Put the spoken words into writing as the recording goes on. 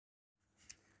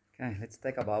Okay, let's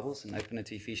take our Bibles and open it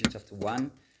to Ephesians chapter 1.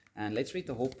 And let's read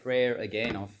the whole prayer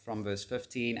again from verse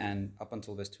 15 and up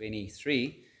until verse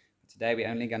 23. Today we're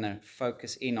only going to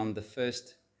focus in on the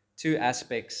first two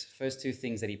aspects, first two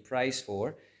things that he prays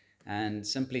for, and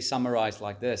simply summarize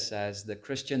like this as the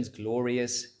Christian's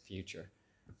glorious future.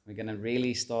 We're going to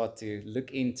really start to look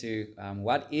into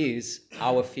what is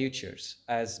our futures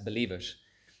as believers.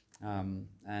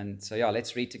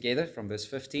 Let's read together from verse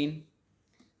 15.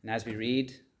 And as we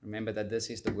read, remember that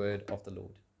this is the word of the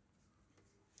Lord.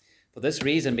 For this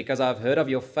reason, because I have heard of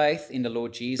your faith in the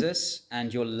Lord Jesus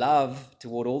and your love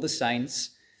toward all the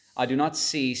saints, I do not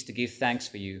cease to give thanks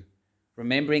for you,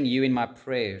 remembering you in my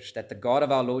prayers, that the God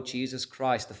of our Lord Jesus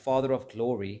Christ, the Father of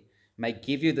glory, may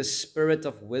give you the spirit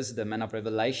of wisdom and of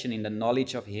revelation in the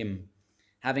knowledge of him,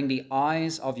 having the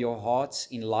eyes of your hearts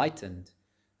enlightened,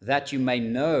 that you may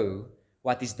know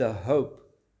what is the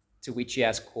hope to which he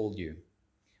has called you.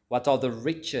 What are the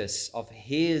riches of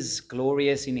his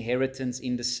glorious inheritance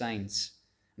in the saints?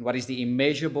 And what is the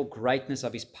immeasurable greatness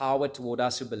of his power toward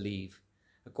us who believe,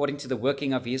 according to the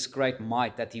working of his great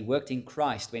might that he worked in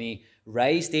Christ when he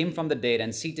raised him from the dead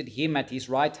and seated him at his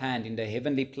right hand in the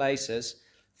heavenly places,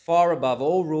 far above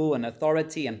all rule and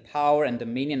authority and power and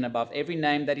dominion, above every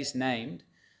name that is named,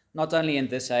 not only in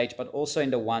this age, but also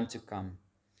in the one to come.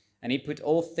 And he put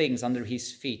all things under his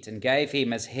feet and gave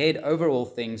him as head over all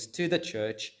things to the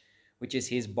church, which is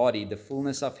his body, the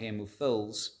fullness of him who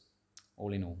fills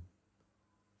all in all.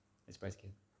 Let's pray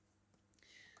together.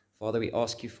 Father, we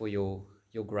ask you for your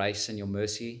grace and your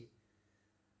mercy.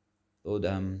 Lord,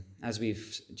 as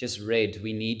we've just read,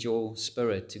 we need your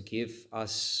Spirit to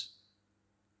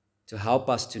help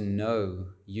us to know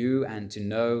you and to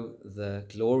know the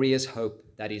glorious hope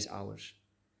that is ours.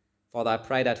 Father, I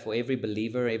pray that for every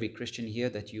believer, every Christian here,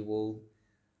 that you will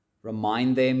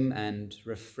remind them and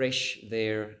refresh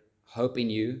their hope in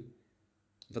you.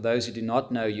 For those who do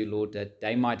not know you, Lord, that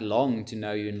they might long to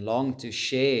know you and long to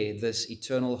share this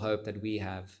eternal hope that we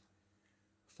have.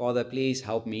 Father, please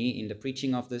help me in the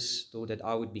preaching of this, Lord, that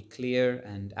I would be clear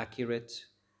and accurate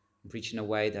and preach in a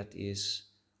way that is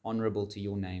honorable to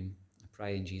your name. I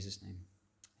pray in Jesus' name.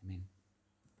 Amen.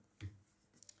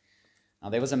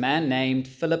 Now, there was a man named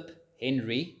Philip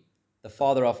Henry, the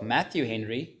father of Matthew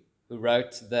Henry, who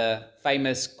wrote the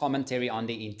famous commentary on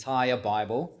the entire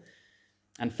Bible.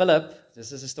 And Philip,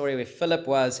 this is a story where Philip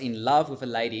was in love with a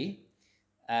lady,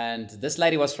 and this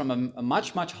lady was from a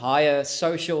much, much higher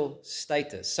social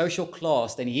status, social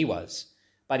class than he was.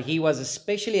 But he was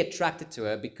especially attracted to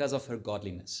her because of her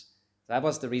godliness. That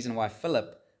was the reason why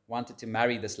Philip wanted to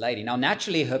marry this lady. Now,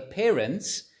 naturally, her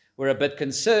parents were a bit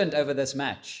concerned over this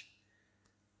match.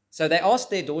 So they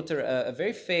asked their daughter a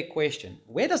very fair question.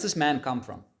 Where does this man come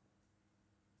from?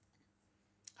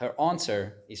 Her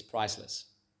answer is priceless.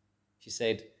 She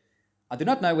said, I do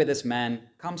not know where this man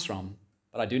comes from,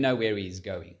 but I do know where he is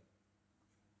going.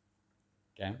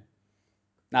 Okay?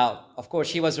 Now, of course,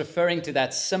 she was referring to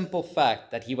that simple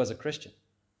fact that he was a Christian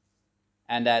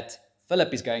and that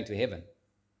Philip is going to heaven.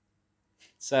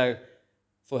 So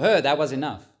for her, that was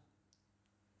enough.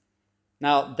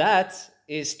 Now, that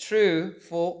is true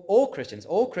for all Christians.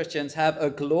 All Christians have a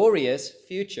glorious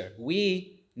future.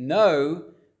 We know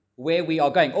where we are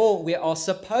going, or we are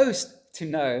supposed to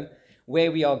know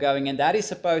where we are going, and that is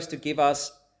supposed to give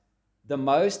us the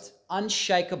most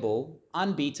unshakable,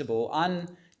 unbeatable,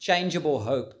 unchangeable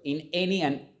hope in any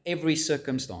and every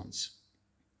circumstance.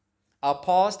 Our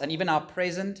past and even our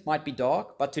present might be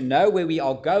dark, but to know where we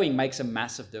are going makes a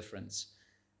massive difference.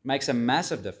 Makes a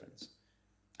massive difference.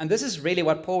 And this is really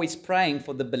what Paul is praying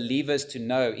for the believers to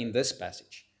know in this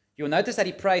passage. You'll notice that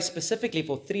he prays specifically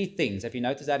for three things. If you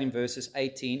notice that in verses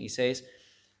 18, he says,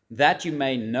 that you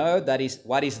may know that is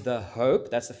what is the hope,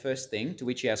 that's the first thing, to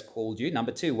which he has called you.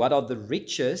 Number two, what are the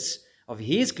riches of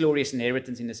his glorious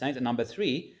inheritance in the saints? And number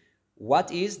three,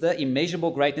 what is the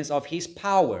immeasurable greatness of his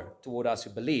power toward us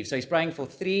who believe? So he's praying for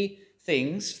three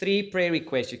things, three prayer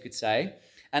requests, you could say.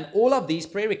 And all of these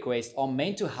prayer requests are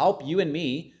meant to help you and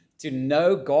me to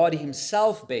know God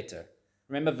himself better.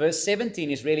 Remember, verse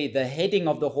 17 is really the heading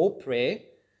of the whole prayer,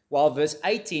 while verse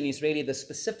 18 is really the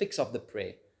specifics of the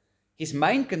prayer. His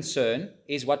main concern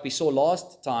is what we saw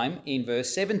last time in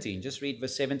verse 17. Just read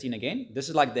verse 17 again. This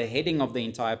is like the heading of the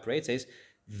entire prayer. It says,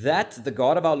 that the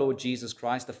God of our Lord Jesus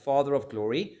Christ, the Father of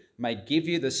glory, may give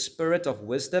you the spirit of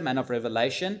wisdom and of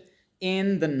revelation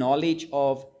in the knowledge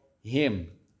of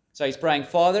him. So he's praying,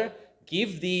 Father,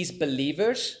 give these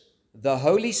believers the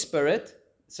Holy Spirit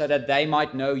so that they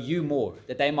might know you more,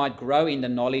 that they might grow in the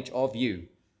knowledge of you.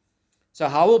 So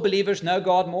how will believers know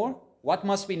God more? What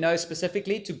must we know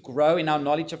specifically to grow in our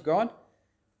knowledge of God?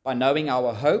 By knowing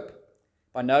our hope,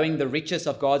 by knowing the riches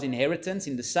of God's inheritance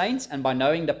in the saints, and by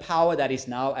knowing the power that is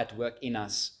now at work in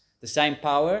us, the same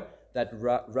power that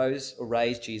rose or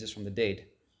raised Jesus from the dead.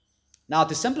 Now,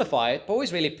 to simplify it, Paul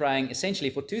is really praying essentially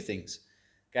for two things.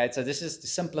 Okay, so this is to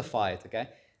simplify it, okay?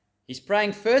 He's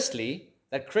praying firstly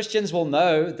that Christians will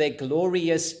know their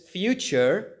glorious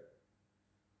future,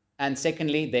 and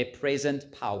secondly, their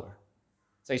present power.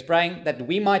 So he's praying that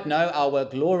we might know our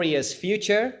glorious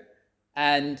future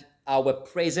and our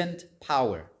present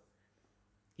power.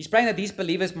 He's praying that these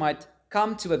believers might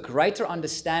come to a greater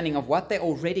understanding of what they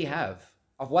already have,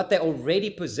 of what they already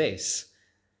possess.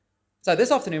 So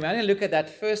this afternoon, we're going to look at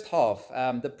that first half,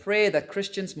 the prayer that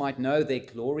Christians might know their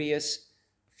glorious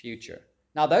future.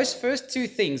 Now, those first two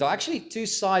things are actually two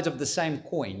sides of the same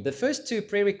coin. The first two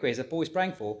prayer requests that Paul is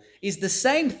praying for is the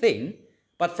same thing,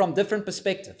 but from different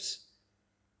perspectives.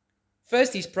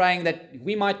 First, he's praying that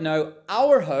we might know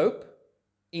our hope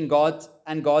in God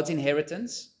and God's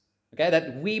inheritance, okay,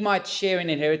 that we might share an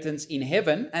inheritance in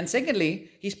heaven. And secondly,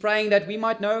 he's praying that we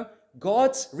might know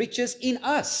God's riches in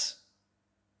us.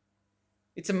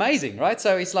 It's amazing, right?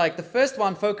 So it's like the first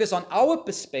one focuses on our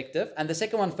perspective, and the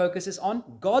second one focuses on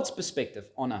God's perspective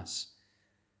on us.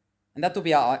 And that will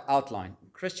be our outline.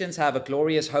 Christians have a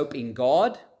glorious hope in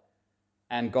God,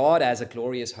 and God has a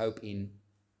glorious hope in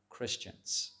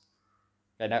Christians.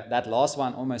 Okay, now, that last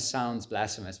one almost sounds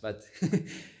blasphemous, but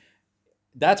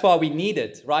that's why we need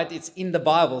it, right? It's in the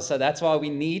Bible, so that's why we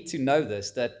need to know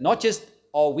this, that not just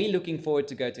are we looking forward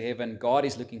to go to heaven, God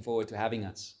is looking forward to having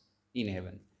us in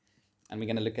heaven. And we're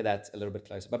going to look at that a little bit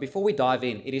closer. But before we dive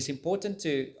in, it is important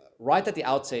to, right at the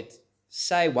outset,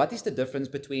 say what is the difference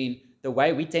between the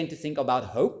way we tend to think about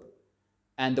hope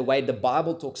and the way the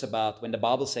Bible talks about when the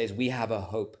Bible says we have a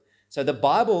hope. So the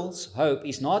Bible's hope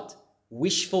is not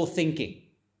wishful thinking.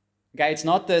 Okay, it's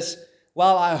not this,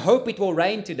 well, I hope it will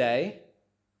rain today,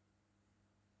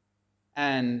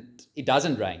 and it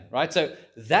doesn't rain, right? So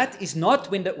that is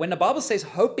not when the Bible says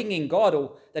hoping in God,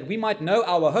 or that we might know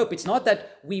our hope. It's not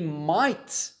that we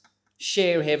might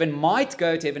share heaven, might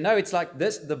go to heaven. No, it's like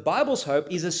this. The Bible's hope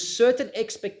is a certain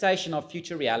expectation of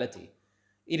future reality.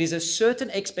 It is a certain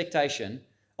expectation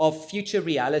of future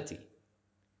reality.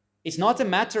 It's not a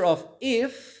matter of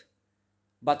if,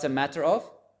 but a matter of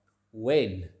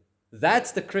when.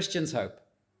 That's the Christian's hope.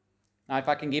 Now, if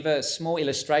I can give a small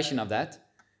illustration of that,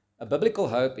 a biblical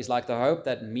hope is like the hope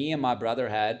that me and my brother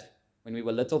had when we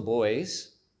were little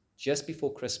boys just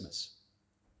before Christmas.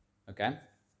 Okay?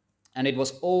 And it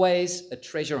was always a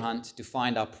treasure hunt to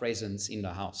find our presents in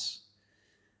the house.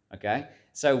 Okay?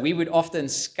 So we would often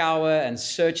scour and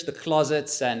search the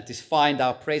closets and to find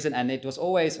our present. And it was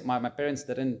always, my parents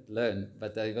didn't learn,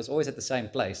 but it was always at the same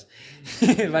place.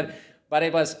 But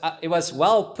it was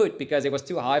well put because it was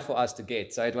too high for us to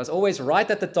get. So it was always right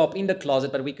at the top in the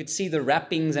closet, but we could see the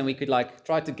wrappings and we could like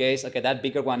try to guess, okay, that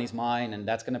bigger one is mine and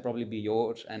that's going to probably be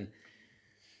yours.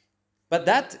 But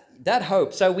that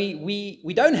hope, so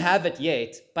we don't have it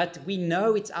yet, but we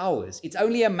know it's ours. It's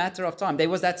only a matter of time. There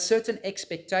was that certain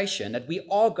expectation that we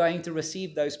are going to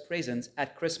receive those presents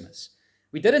at Christmas.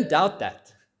 We didn't doubt that.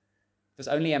 It was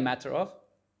only a matter of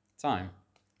time.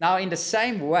 Now, in the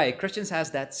same way, Christians has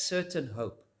that certain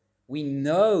hope. We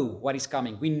know what is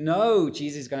coming. We know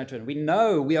Jesus is going to return. We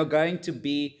know we are going to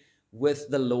be with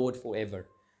the Lord forever.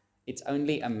 It's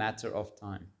only a matter of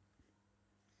time.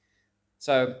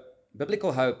 So,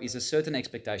 biblical hope is a certain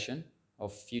expectation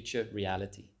of future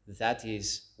reality. That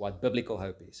is what biblical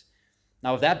hope is.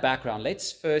 Now, with that background,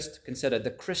 let's first consider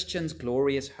the Christian's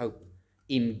glorious hope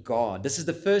in God. This is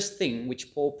the first thing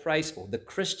which Paul prays for, the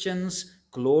Christian's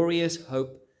glorious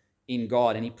hope in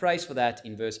God. And he prays for that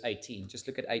in verse 18. Just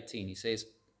look at 18. He says,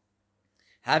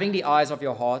 having the eyes of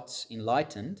your hearts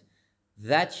enlightened,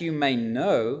 that you may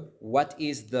know what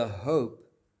is the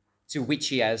hope to which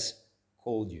he has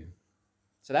called you.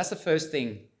 So that's the first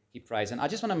thing he prays. And I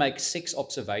just want to make 6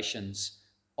 observations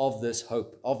of this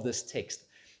hope, of this text.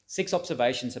 6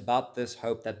 observations about this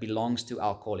hope that belongs to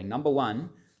our calling. Number 1,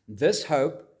 this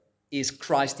hope is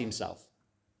Christ himself.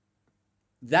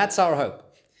 That's our hope.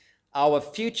 Our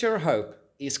future hope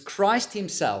is Christ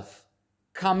himself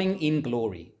coming in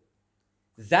glory.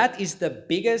 That is the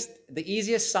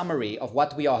easiest summary of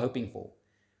what we are hoping for.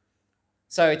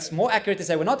 So it's more accurate to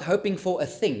say we're not hoping for a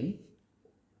thing,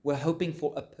 we're hoping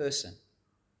for a person.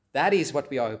 That is what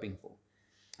we are hoping for.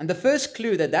 And the first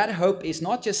clue that hope is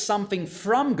not just something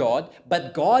from God,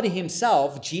 but God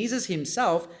himself, Jesus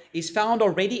himself, is found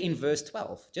already in verse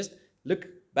 12. Just look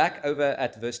back over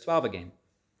at verse 12 again.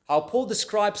 How Paul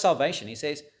describes salvation. He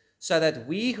says, so that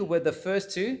we who were the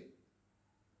first to,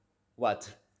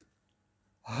 what?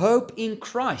 Hope in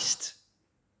Christ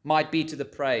might be to the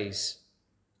praise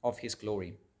of his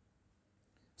glory.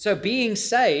 So being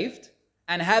saved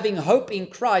and having hope in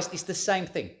Christ is the same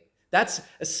thing. That's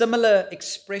a similar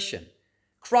expression.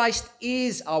 Christ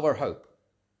is our hope.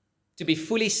 To be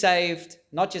fully saved,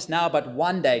 not just now, but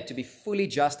one day to be fully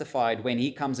justified when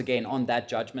he comes again on that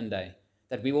judgment day,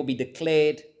 that we will be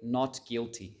declared not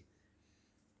guilty.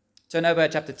 Turn over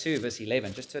to chapter 2, verse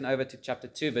 11. Just turn over to chapter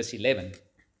 2, verse 11.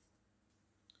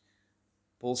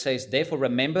 Paul says, therefore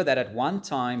remember that at one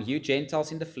time you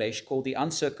Gentiles in the flesh, called the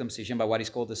uncircumcision by what is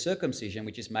called the circumcision,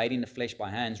 which is made in the flesh by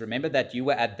hands. Remember that you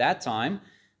were at that time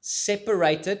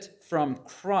separated from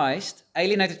Christ,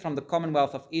 alienated from the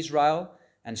commonwealth of Israel,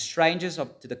 and strangers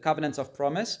to the covenants of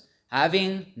promise,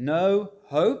 having no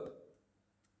hope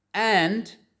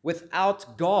and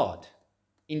without God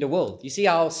in the world. You see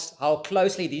how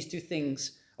closely these two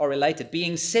things are related.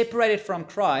 Being separated from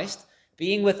Christ,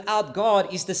 being without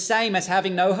God, is the same as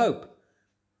having no hope.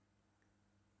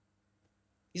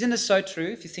 Isn't this so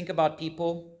true? If you think about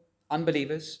people,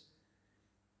 unbelievers,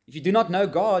 if you do not know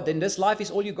God, then this life is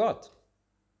all you got.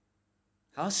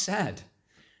 How sad.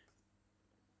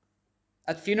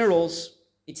 At funerals,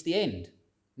 it's the end.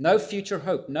 No future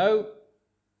hope, no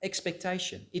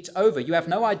expectation. It's over. You have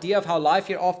no idea of how life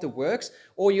hereafter works,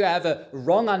 or you have a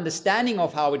wrong understanding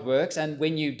of how it works, and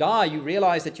when you die, you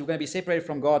realize that you're going to be separated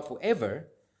from God forever.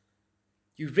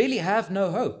 You really have no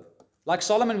hope. Like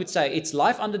Solomon would say, its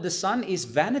life under the sun is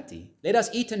vanity. Let us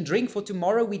eat and drink, for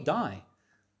tomorrow we die.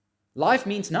 Life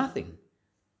means nothing.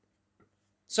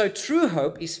 So true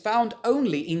hope is found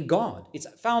only in God. It's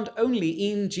found only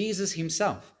in Jesus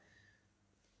himself.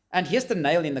 And here's the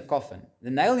nail in the coffin.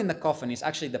 The nail in the coffin is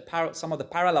actually some of the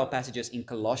parallel passages in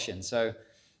Colossians. So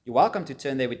you're welcome to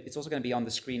turn there. It's also going to be on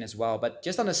the screen as well. But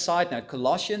just on a side note,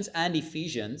 Colossians and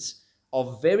Ephesians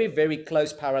are very, very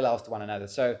close parallels to one another.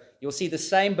 So you'll see the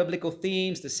same biblical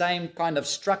themes, the same kind of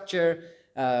structure.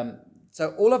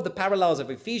 So all of the parallels of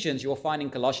Ephesians you'll find in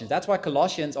Colossians. That's why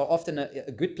Colossians are often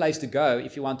a good place to go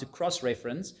if you want to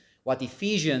cross-reference what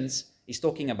Ephesians is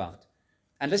talking about.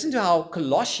 And listen to how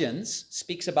Colossians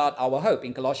speaks about our hope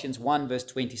in Colossians 1 verse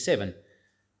 27.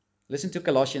 Listen to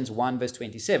Colossians 1 verse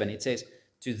 27. It says,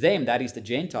 to them, that is the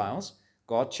Gentiles,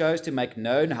 God chose to make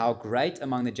known how great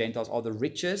among the Gentiles are the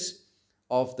riches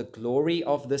of the glory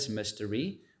of this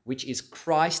mystery, which is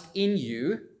Christ in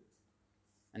you.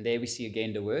 And there we see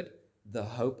again the word, the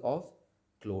hope of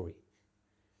glory.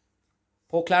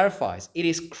 Paul clarifies, it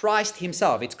is Christ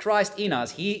himself. It's Christ in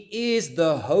us. He is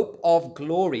the hope of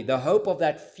glory, the hope of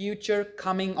that future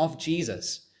coming of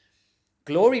Jesus.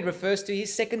 Glory refers to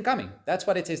his second coming. That's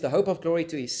what it says, the hope of glory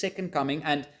to his second coming,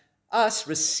 and us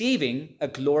receiving a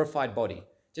glorified body.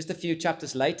 Just a few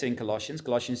chapters later in Colossians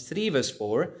 3 verse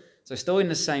 4, so still in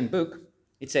the same book,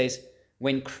 it says,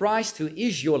 when Christ, who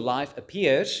is your life,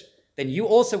 appears, then you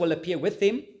also will appear with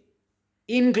him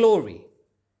in glory.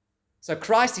 So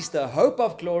Christ is the hope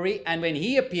of glory, and when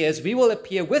he appears, we will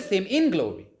appear with him in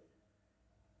glory.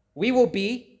 We will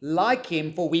be like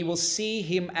him, for we will see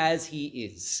him as he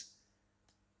is.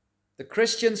 The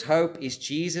Christian's hope is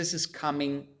Jesus'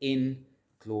 coming in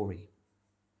glory.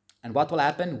 And what will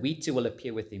happen? We too will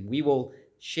appear with him. We will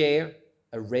share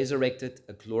a resurrected,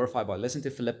 a glorified body. Listen to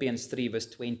Philippians 3 verse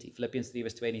 20. Philippians 3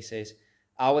 verse 20 says,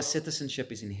 our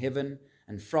citizenship is in heaven,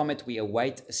 and from it we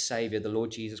await a Savior, the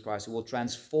Lord Jesus Christ, who will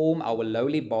transform our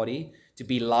lowly body to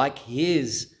be like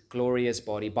his glorious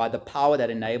body by the power that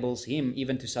enables him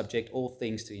even to subject all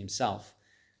things to himself.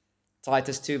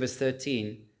 Titus 2 verse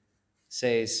 13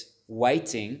 says,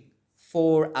 waiting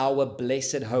for our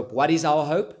blessed hope. What is our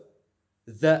hope?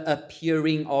 The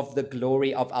appearing of the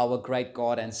glory of our great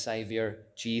God and Savior,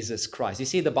 Jesus Christ. You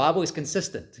see, the Bible is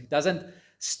consistent. It doesn't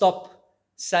stop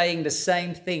saying the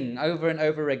same thing over and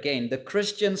over again. The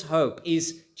Christian's hope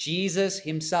is Jesus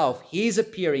himself, his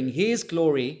appearing, his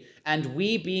glory, and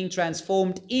we being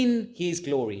transformed in his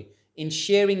glory, in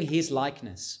sharing his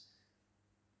likeness.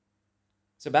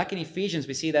 So back in Ephesians,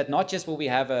 we see that not just will we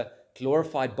have a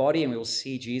glorified body and we will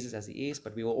see Jesus as he is,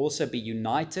 but we will also be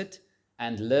united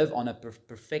and live on a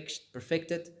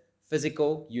perfected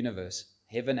physical universe,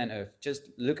 heaven and earth. Just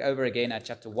look over again at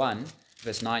chapter 1,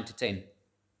 verse 9 to 10.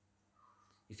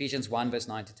 Ephesians 1 verse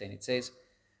 9 to 10. It says,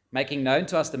 making known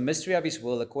to us the mystery of his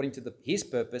will according to his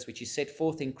purpose, which he set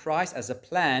forth in Christ as a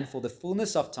plan for the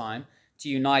fullness of time, to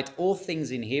unite all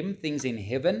things in him, things in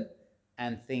heaven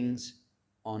and things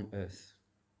on earth.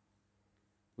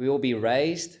 We will be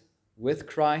raised with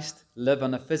Christ, live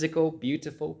on a physical,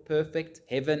 beautiful, perfect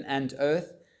heaven and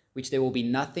earth, which there will be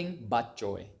nothing but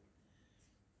joy.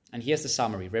 And here's the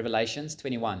summary, Revelations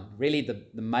 21. Really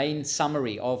the main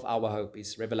summary of our hope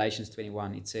is Revelations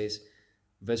 21. It says,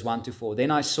 Verse 1 to 4. Then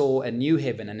I saw a new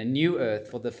heaven and a new earth,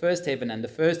 for the first heaven and the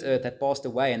first earth had passed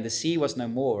away, and the sea was no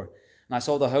more. And I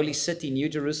saw the holy city, New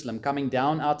Jerusalem, coming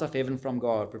down out of heaven from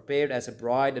God, prepared as a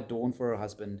bride adorned for her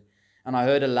husband. And I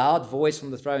heard a loud voice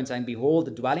from the throne saying, Behold,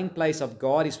 the dwelling place of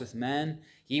God is with man.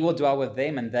 He will dwell with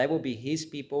them, and they will be his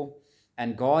people,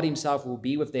 and God himself will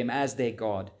be with them as their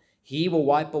God. He will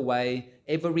wipe away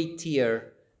every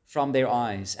tear from their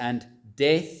eyes, and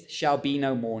death shall be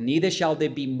no more, neither shall there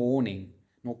be mourning,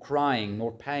 nor crying,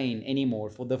 nor pain anymore,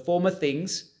 for the former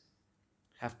things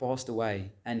have passed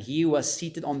away. And he who was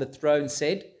seated on the throne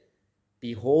said,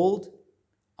 Behold,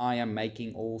 I am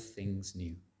making all things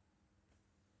new.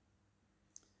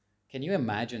 Can you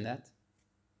imagine that?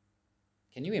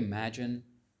 Can you imagine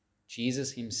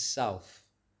Jesus himself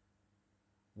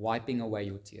wiping away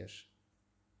your tears?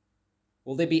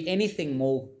 Will there be anything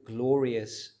more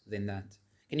glorious than that?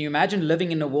 Can you imagine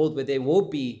living in a world where there will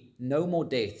be no more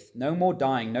death, no more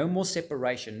dying, no more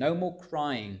separation, no more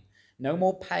crying, no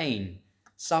more pain,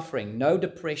 suffering, no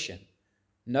depression,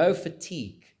 no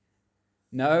fatigue,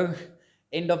 no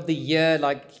end of the year,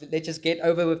 like let's just get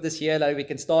over with this year, like we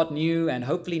can start new and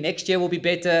hopefully next year will be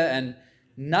better, and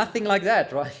nothing like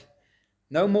that, right?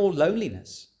 No more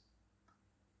loneliness.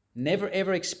 Never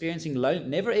ever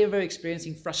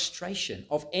experiencing frustration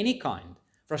of any kind.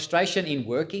 Frustration in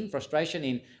working, frustration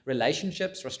in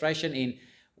relationships, frustration in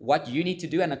what you need to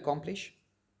do and accomplish.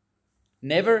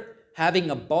 Never having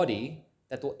a body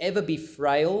that will ever be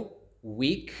frail,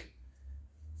 weak,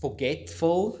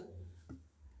 forgetful,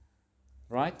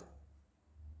 right?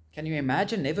 Can you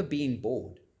imagine never being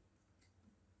bored?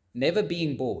 Never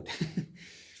being bored.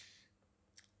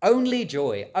 Only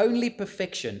joy, only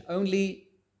perfection, only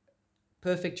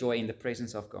perfect joy in the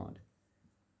presence of God.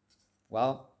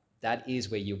 Well, that is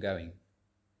where you're going.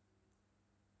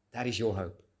 That is your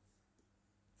hope.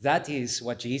 That is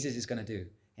what Jesus is going to do.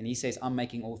 And he says, I'm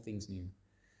making all things new.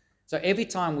 So every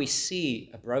time we see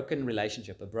a broken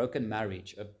relationship, a broken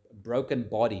marriage, a broken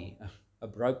body, a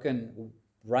broken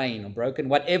brain, or broken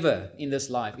whatever in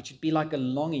this life, it should be like a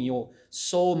longing. Your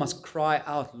soul must cry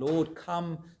out, Lord,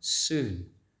 come soon.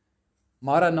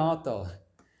 Maranatha.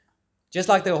 Just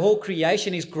like the whole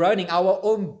creation is groaning, our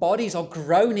own bodies are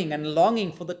groaning and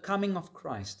longing for the coming of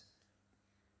Christ.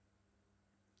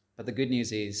 But the good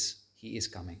news is, he is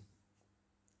coming.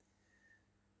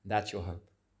 That's your hope.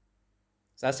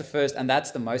 So that's the first, and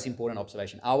that's the most important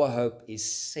observation. Our hope is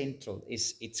central.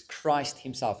 It's Christ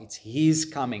himself. It's his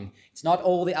coming. It's not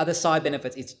all the other side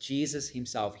benefits. It's Jesus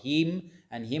himself. Him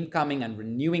coming and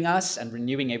renewing us and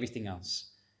renewing everything else.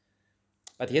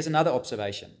 But here's another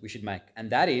observation we should make,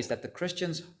 and that is that the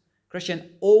Christian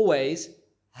always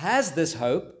has this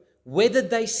hope, whether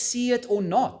they see it or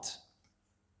not.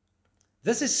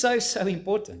 This is so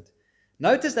important.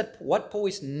 Notice that what Paul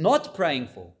is not praying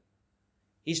for.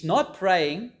 He's not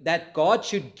praying that God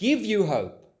should give you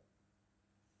hope.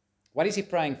 What is he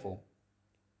praying for?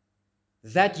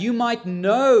 That you might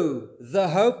know the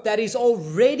hope that is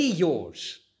already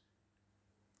yours.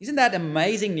 Isn't that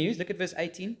amazing news? Look at verse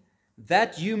 18.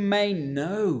 That you may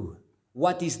know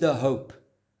what is the hope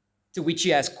to which he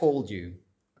has called you.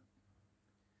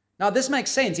 Now this makes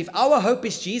sense. If our hope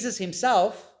is Jesus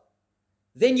himself,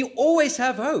 then you always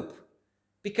have hope,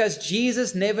 because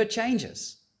Jesus never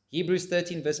changes. Hebrews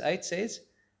 13 verse 8 says,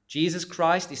 Jesus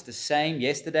Christ is the same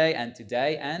yesterday and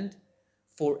today and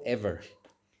forever.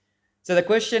 So the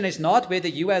question is not whether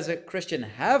you as a Christian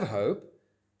have hope.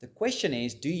 The question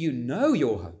is, do you know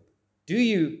your hope? Do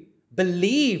you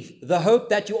believe the hope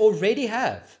that you already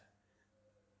have?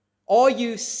 Are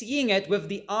you seeing it with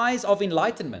the eyes of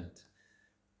enlightenment?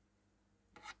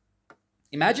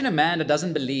 Imagine a man that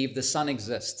doesn't believe the sun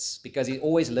exists because he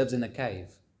always lives in a cave.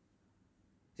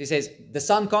 He says, the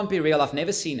sun can't be real, I've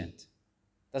never seen it.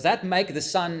 Does that make the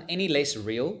sun any less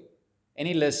real?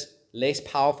 Any less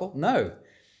powerful? No.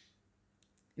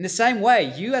 In the same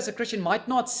way, you as a Christian might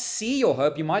not see your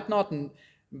hope, you might not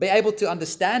be able to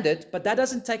understand it, but that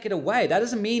doesn't take it away. That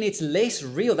doesn't mean it's less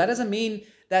real. That doesn't mean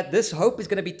that this hope is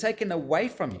going to be taken away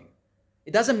from you.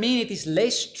 It doesn't mean it is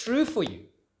less true for you.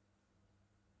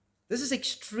 This is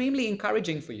extremely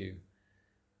encouraging for you.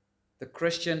 The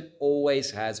Christian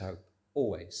always has hope.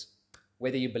 Always.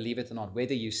 Whether you believe it or not,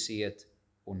 whether you see it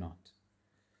or not.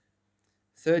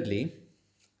 Thirdly,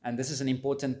 and this is an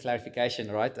important clarification,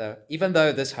 right? Even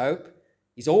though this hope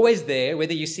is always there,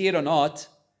 whether you see it or not,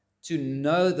 to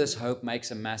know this hope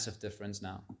makes a massive difference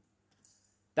now.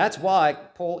 That's why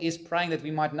Paul is praying that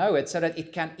we might know it, so that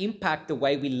it can impact the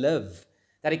way we live,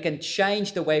 that it can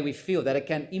change the way we feel, that it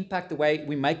can impact the way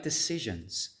we make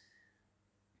decisions.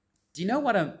 Do you know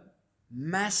what a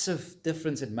massive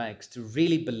difference it makes to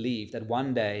really believe that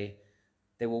one day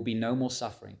there will be no more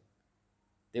suffering.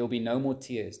 There will be no more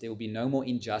tears. There will be no more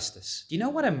injustice. Do you know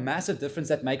what a massive difference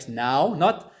that makes now?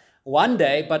 Not one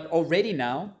day, but already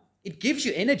now. It gives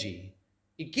you energy.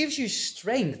 It gives you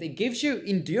strength. It gives you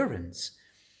endurance.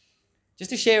 Just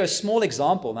to share a small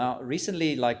example. Now,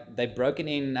 recently, they've broken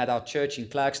in at our church in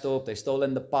Klerksdorp. They've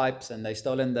stolen the pipes and they've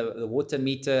stolen the water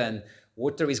meter, and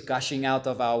water is gushing out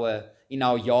of in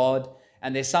our yard.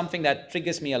 And there's something that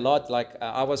triggers me a lot.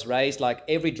 I was raised,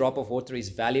 every drop of water is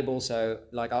valuable. So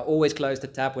I always close the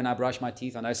tap when I brush my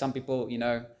teeth. I know some people,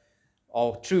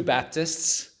 are true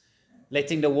Baptists,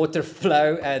 letting the water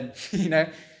flow and,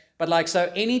 But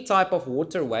so any type of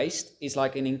water waste is I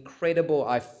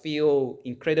feel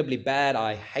incredibly bad.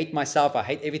 I hate myself. I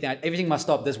hate everything. Everything must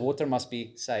stop. This water must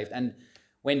be saved. And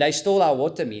when they stole our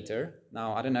water meter,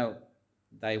 now, I don't know,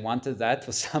 they wanted that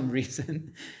for some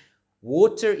reason.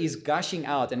 Water is gushing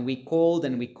out, and we called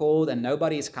and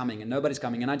nobody is coming.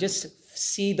 And I just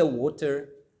see the water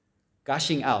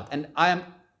gushing out, and I am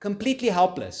completely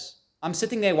helpless. I'm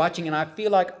sitting there watching, and I feel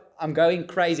like I'm going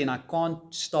crazy and I can't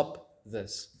stop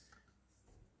this.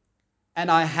 And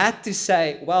I had to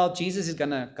say, well, Jesus is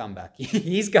going to come back.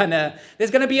 There's going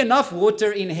to be enough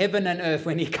water in heaven and earth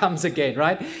when he comes again,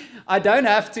 right? I don't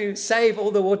have to save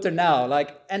all the water now.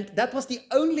 And that was the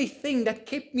only thing that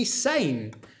kept me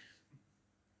sane.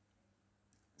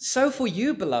 So for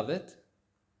you, beloved,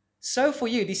 so for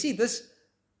you. Do you see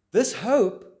this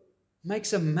hope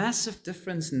makes a massive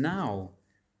difference now.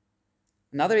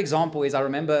 Another example is I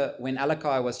remember when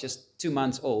Alakai was just 2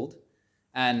 months old,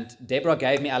 and Deborah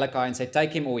gave me Alakai and said,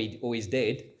 take him or he's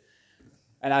dead.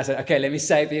 And I said, okay, let me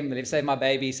save him. Let me save my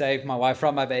baby, save my wife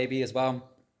from my baby as well.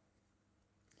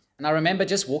 And I remember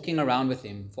just walking around with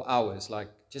him for hours,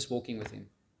 just walking with him.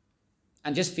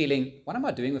 And just feeling, what am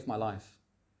I doing with my life?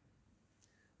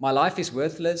 My life is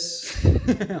worthless.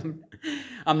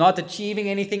 I'm not achieving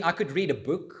anything. I could read a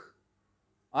book.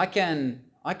 I can,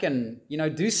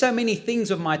 do so many things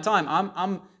with my time.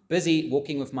 I'm busy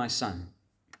walking with my son.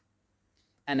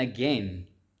 And again,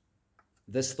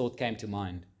 this thought came to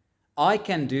mind. I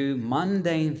can do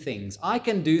mundane things. I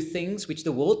can do things which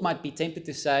the world might be tempted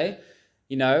to say,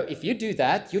 if you do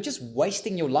that, you're just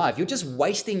wasting your life. You're just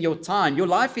wasting your time. Your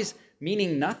life is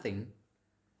meaning nothing.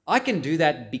 I can do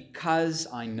that because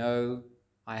I know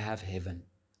I have heaven.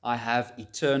 I have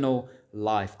eternal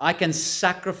life. I can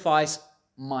sacrifice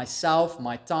myself,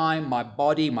 my time, my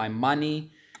body, my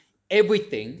money,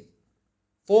 everything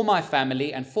for my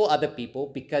family and for other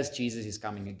people because Jesus is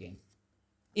coming again.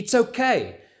 It's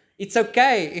okay. It's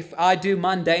okay if I do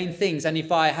mundane things and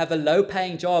if I have a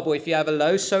low-paying job or if you're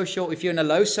in a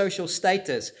low social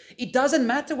status. It doesn't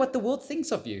matter what the world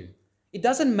thinks of you. It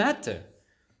doesn't matter.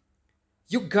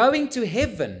 You're going to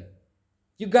heaven.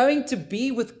 You're going to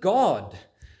be with God.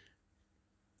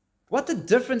 What a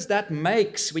difference that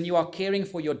makes when you are caring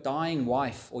for your dying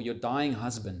wife or your dying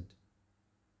husband.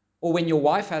 Or when your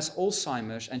wife has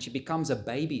Alzheimer's and she becomes a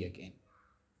baby again.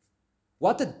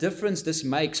 What a difference this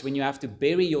makes when you have to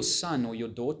bury your son or your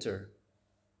daughter,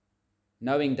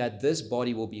 knowing that this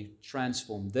body will be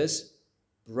transformed. This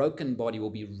broken body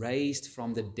will be raised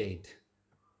from the dead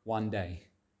one day.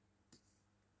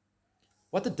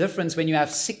 What a difference when you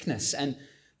have sickness and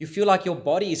you feel like your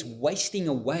body is wasting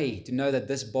away to know that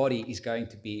this body is going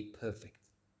to be perfect.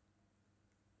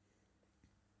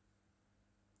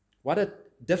 What a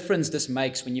difference this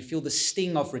makes when you feel the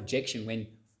sting of rejection, when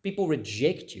people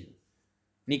reject you,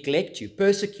 neglect you,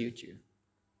 persecute you,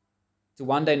 to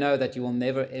one day know that you will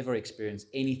never ever experience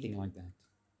anything like that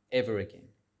ever again.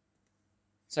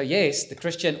 So yes, the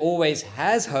Christian always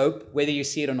has hope, whether you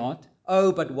see it or not.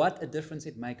 Oh, but what a difference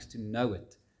it makes to know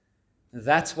it.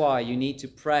 That's why you need to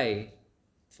pray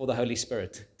for the Holy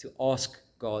Spirit, to ask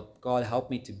God, God, help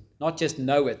me to not just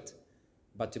know it,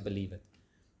 but to believe it.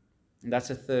 And that's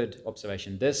the third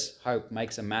observation. This hope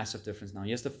makes a massive difference. Now,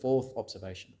 here's the fourth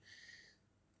observation.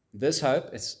 This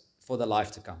hope is for the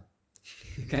life to come.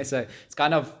 Okay, so it's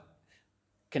kind of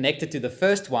connected to the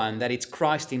first one, that it's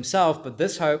Christ himself, but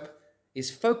this hope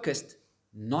is focused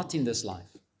not in this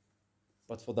life,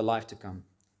 but for the life to come.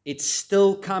 It's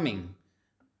still coming.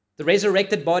 The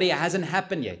resurrected body hasn't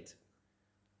happened yet.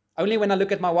 Only when I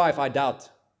look at my wife, I doubt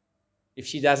if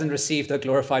she hasn't received her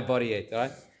glorified body yet,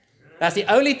 right? That's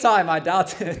the only time I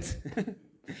doubt it.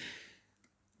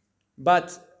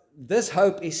 But this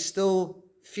hope is still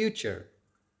future.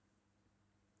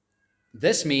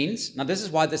 This means, now this is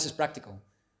why this is practical.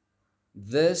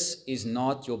 This is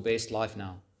not your best life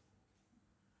now.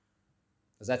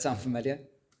 Does that sound familiar?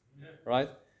 Yeah. Right?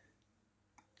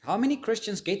 How many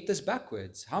Christians get this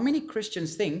backwards? How many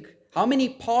Christians think How many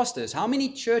pastors, how many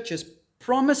churches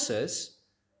promises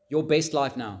your best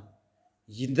life now?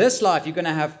 In this life, you're going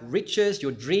to have riches,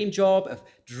 your dream job, a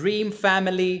dream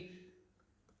family,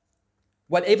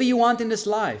 whatever you want in this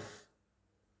life.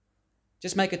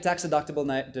 Just make a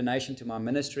tax-deductible donation to my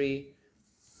ministry.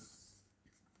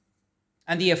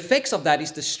 And the effects of that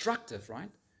is destructive,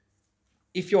 right?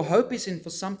 If your hope is in for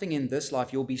something in this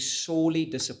life, you'll be sorely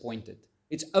disappointed.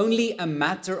 It's only a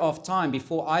matter of time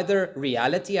before either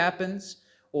reality happens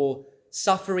or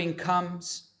suffering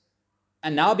comes.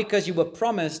 And now because you were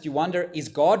promised, you wonder, is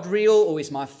God real, or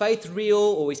is my faith real,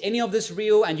 or is any of this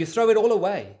real? And you throw it all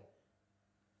away.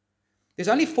 There's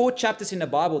only 4 chapters in the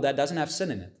Bible that doesn't have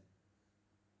sin in it.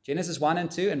 Genesis 1 and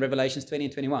 2 and Revelations 20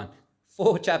 and 21.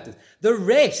 4 chapters. The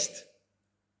rest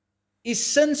is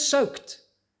sin-soaked,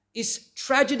 is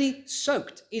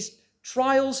tragedy-soaked, is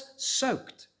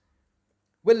trials-soaked.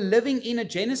 We're living in a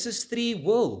Genesis 3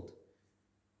 world.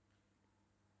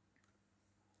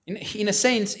 In a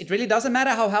sense, it really doesn't matter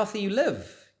how healthy you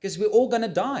live, because we're all going to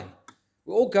die.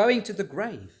 We're all going to the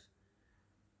grave.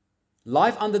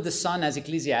 Life under the sun, as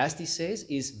Ecclesiastes says,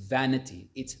 is vanity.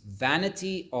 It's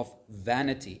vanity of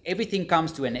vanity. Everything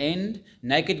comes to an end.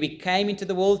 Naked we came into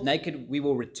the world, naked we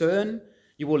will return.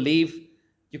 You will leave.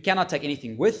 You cannot take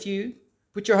anything with you.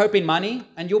 Put your hope in money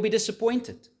and you'll be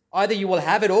disappointed. Either you will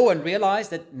have it all and realize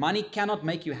that money cannot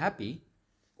make you happy,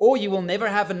 or you will never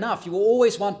have enough. You will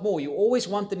always want more. You always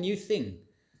want the new thing.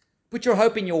 Put your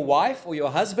hope in your wife or your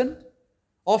husband.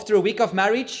 After a week of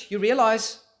marriage, you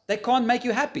realize they can't make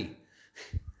you happy.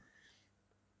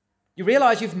 You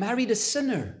realize you've married a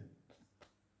sinner.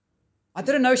 I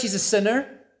didn't know she's a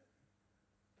sinner.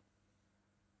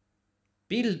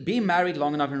 Be married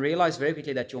long enough and realize very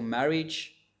quickly that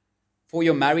for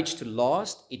your marriage to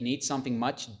last, it needs something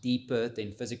much deeper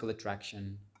than physical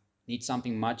attraction. It needs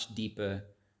something much deeper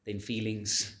than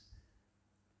feelings.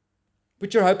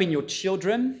 Put your hope in your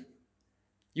children.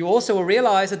 You also will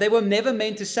realize that they were never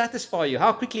meant to satisfy you.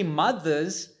 How quickly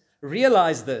mothers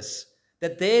realize this,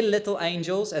 that their little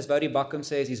angels, as Vody Buckham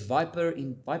says, is vipers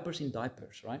in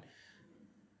diapers, right?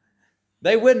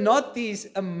 They were not these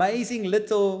amazing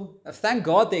little, thank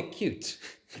God they're cute.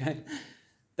 Okay?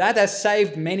 That has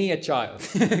saved many a child.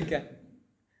 Okay?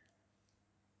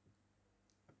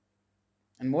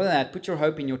 And more than that, put your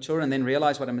hope in your children and then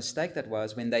realize what a mistake that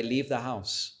was when they leave the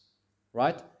house.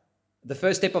 Right? The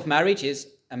first step of marriage is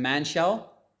a man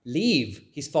shall leave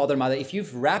his father and mother. If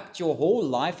you've wrapped your whole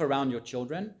life around your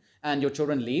children and your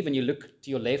children leave and you look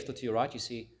to your left or to your right, you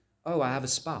see, oh, I have a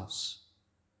spouse.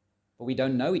 But we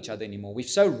don't know each other anymore. We've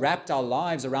so wrapped our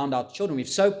lives around our children. We've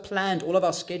so planned all of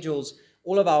our schedules,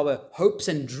 all of our hopes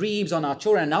and dreams on our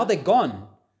children, and now they're gone.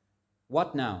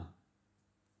 What now?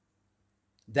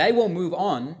 They will move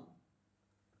on,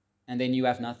 and then you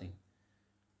have nothing.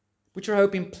 Put your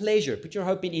hope in pleasure. Put your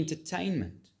hope in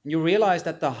entertainment. And you realize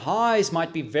that the highs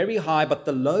might be very high, but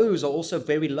the lows are also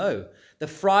very low. The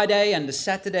Friday and the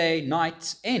Saturday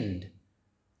nights end.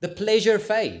 The pleasure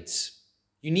fades.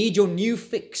 You need your new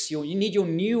fix. You need your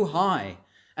new high.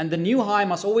 And the new high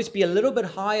must always be a little bit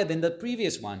higher than the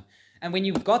previous one. And when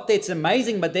you've got there, it's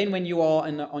amazing. But then when you are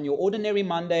on your ordinary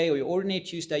Monday or your ordinary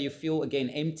Tuesday, you feel again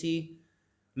empty,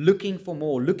 looking for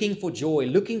more, looking for joy,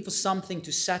 looking for something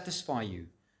to satisfy you.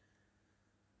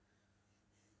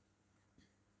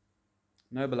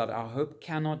 No, beloved, our hope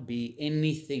cannot be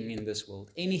anything in this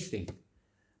world. Anything.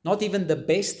 Not even the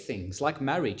best things like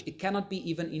marriage. It cannot be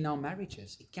even in our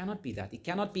marriages. It cannot be that. It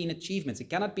cannot be in achievements. It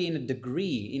cannot be in a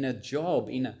degree, in a job.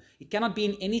 It cannot be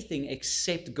in anything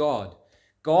except God.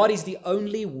 God is the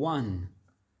only one.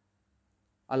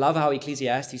 I love how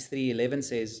Ecclesiastes 3:11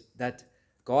 says that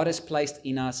God has placed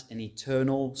in us an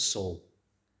eternal soul.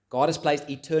 God has placed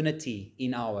eternity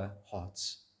in our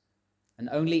hearts. And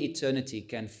only eternity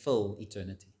can fill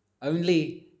eternity.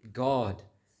 Only God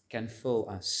can fill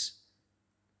us.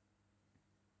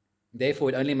 Therefore,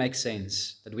 it only makes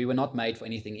sense that we were not made for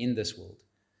anything in this world.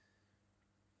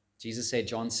 Jesus said,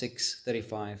 John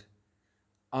 6:35,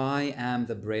 I am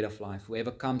the bread of life.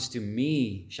 Whoever comes to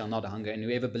me shall not hunger, and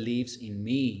whoever believes in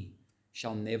me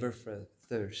shall never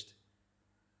thirst.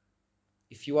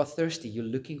 If you are thirsty, you're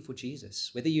looking for Jesus,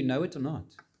 whether you know it or not.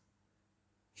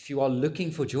 If you are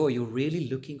looking for joy, you're really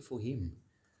looking for him.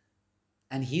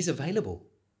 And he's available.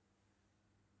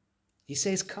 He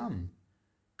says, come.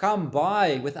 Come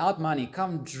buy without money.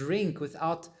 Come drink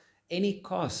without any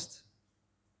cost.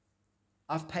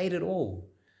 I've paid it all.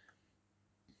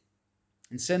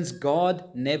 And since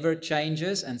God never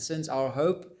changes, and since our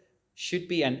hope should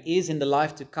be and is in the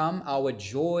life to come, our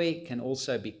joy can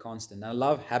also be constant. I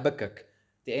love Habakkuk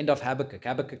The end of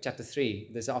Habakkuk chapter 3.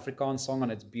 There's an Afrikaans song on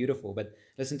it, it's beautiful. But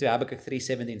listen to Habakkuk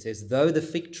 3:17. It says, though the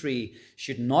fig tree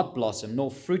should not blossom,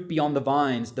 nor fruit be on the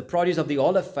vines, the produce of the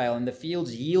olive fail, and the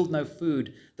fields yield no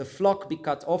food, the flock be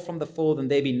cut off from the fold,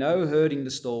 and there be no herd in the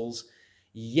stalls,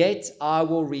 yet I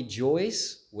will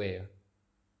rejoice, where?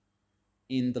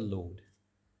 In the Lord.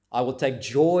 I will take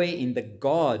joy in the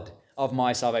God of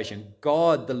my salvation.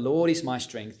 God, the Lord, is my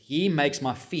strength. He makes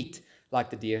my feet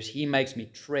like the deer's. He makes me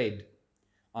tread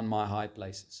on my high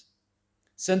places.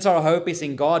 Since our hope is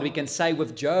in God, we can say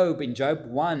with Job, in Job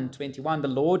 1:21, the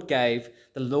Lord gave,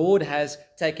 the Lord has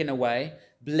taken away.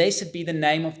 Blessed be the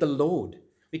name of the Lord.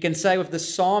 We can say with the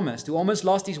psalmist who almost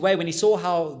lost his way when he saw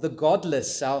how the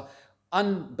godless, our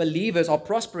unbelievers are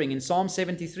prospering in Psalm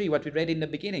 73, what we read in the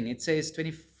beginning. It says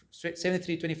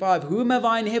 73:25, whom have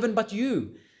I in heaven but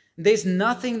you? There's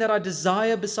nothing that I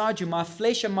desire beside you. My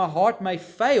flesh and my heart may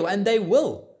fail, and they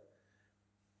will.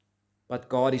 But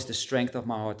God is the strength of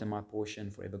my heart and my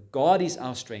portion forever. God is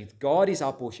our strength. God is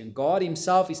our portion. God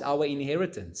himself is our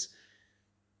inheritance.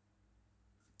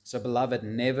 So, beloved,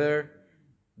 never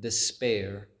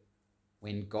despair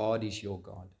when God is your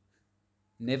God.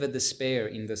 Never despair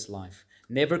in this life.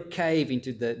 Never cave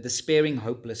into the despairing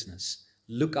hopelessness.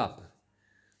 Look up.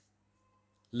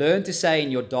 Learn to say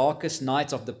in your darkest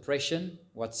nights of depression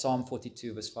what Psalm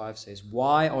 42 verse 5 says.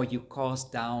 Why are you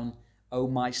cast down, O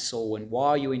my soul, and why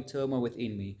are you in turmoil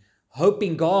within me? Hope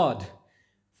in God,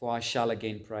 for I shall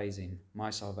again praise him, my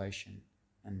salvation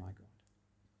and my God.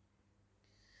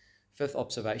 Fifth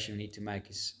observation we need to make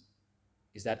is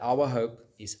that our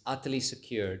hope is utterly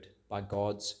secured by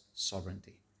God's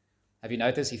sovereignty. Have you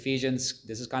noticed Ephesians?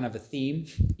 This is kind of a theme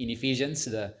in Ephesians,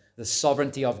 the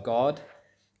sovereignty of God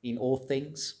in all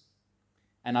things.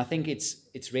 And I think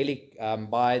it's really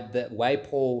by the way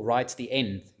Paul writes the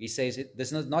end. He says,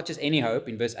 this is not just any hope.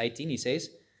 In verse 18, he says,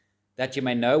 that you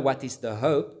may know what is the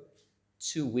hope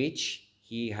to which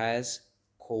he has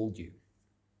called you.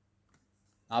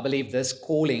 I believe this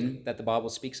calling that the Bible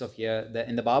speaks of here, that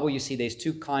in the Bible you see there's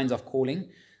two kinds of calling.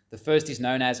 The first is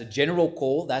known as a general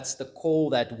call. That's the call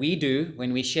that we do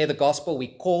when we share the gospel. We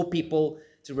call people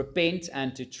to repent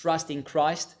and to trust in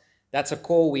Christ. That's a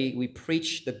call. We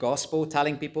preach the gospel,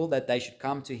 telling people that they should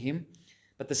come to him.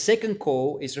 But the second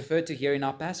call is referred to here in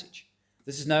our passage.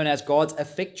 This is known as God's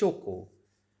effectual call.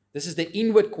 This is the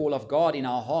inward call of God in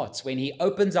our hearts when he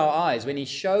opens our eyes, when he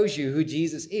shows you who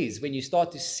Jesus is, when you start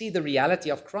to see the reality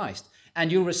of Christ, and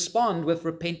you respond with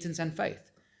repentance and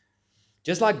faith.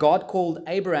 Just like God called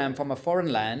Abraham from a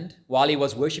foreign land while he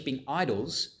was worshipping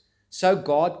idols, so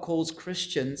God calls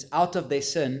Christians out of their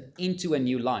sin into a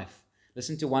new life.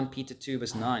 Listen to 1 Peter 2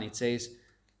 verse 9. It says,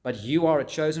 but you are a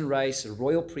chosen race, a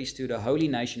royal priesthood, a holy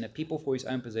nation, a people for his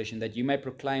own possession, that you may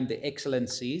proclaim the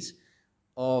excellencies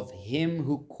of him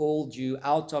who called you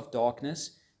out of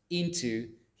darkness into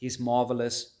his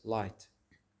marvelous light.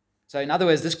 So in other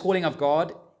words, this calling of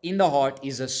God in the heart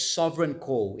is a sovereign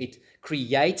call. It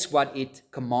creates what it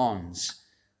commands.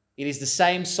 It is the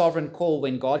same sovereign call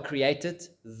when God created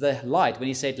the light. When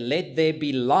he said, let there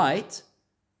be light,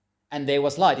 and there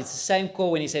was light. It's the same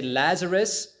call when he said,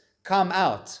 Lazarus, come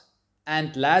out,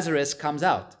 and Lazarus comes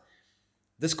out.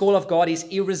 This call of God is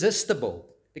irresistible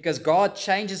because God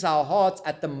changes our hearts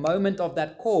at the moment of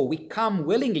that call. We come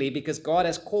willingly because God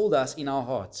has called us in our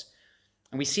hearts.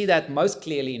 And we see that most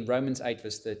clearly in Romans 8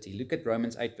 verse 30. Look at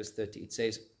Romans 8 verse 30. It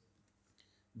says,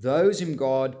 those whom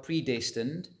God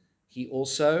predestined, he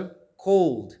also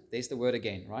called. There's the word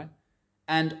again, right?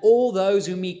 And all those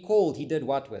whom he called, he did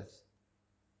what with?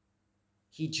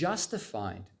 He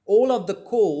justified. All of the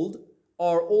called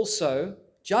are also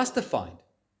justified.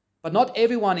 But not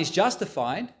everyone is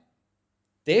justified.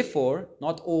 Therefore,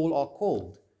 not all are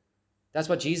called. That's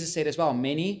what Jesus said as well.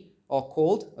 Many are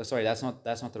called. Oh, sorry, that's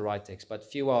not the right text. But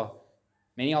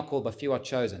many are called, but few are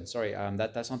chosen. Sorry,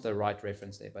 that's not the right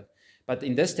reference there. But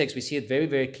in this text, we see it very,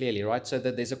 very clearly, right? So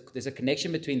that there's a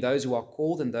connection between those who are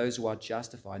called and those who are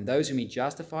justified. And those whom he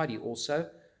justified, he also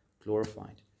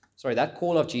glorified. Sorry, that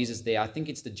call of Jesus there, I think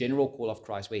it's the general call of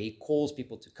Christ where he calls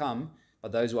people to come,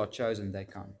 but those who are chosen, they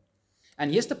come.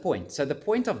 And here's the point. So the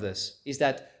point of this is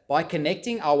that by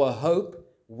connecting our hope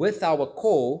with our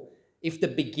call, if the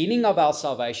beginning of our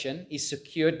salvation is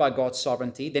secured by God's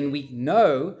sovereignty, then we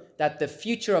know that the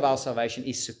future of our salvation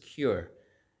is secure.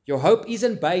 Your hope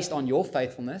isn't based on your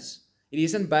faithfulness. It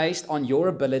isn't based on your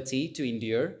ability to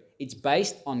endure. It's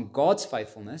based on God's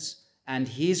faithfulness and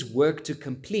his work to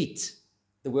complete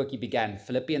the work he began.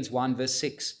 Philippians 1 verse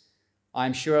 6. I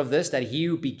am sure of this, that he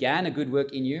who began a good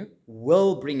work in you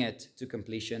will bring it to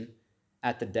completion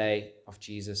at the day of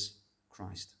Jesus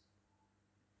Christ.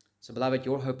 So, beloved,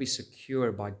 your hope is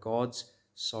secure by God's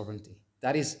sovereignty.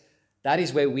 That is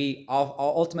where our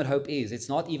ultimate hope is. It's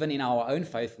not even in our own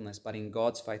faithfulness, but in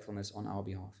God's faithfulness on our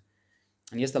behalf.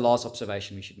 And here's the last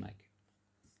observation we should make,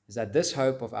 is that this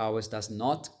hope of ours does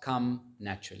not come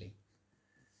naturally.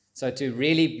 So to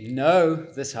really know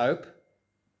this hope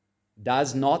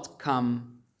does not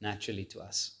come naturally to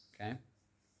us. Okay?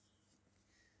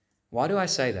 Why do I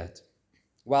say that?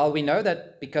 Well, we know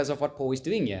that because of what Paul is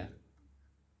doing here.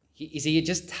 Is he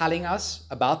just telling us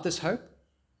about this hope?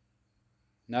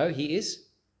 No, he is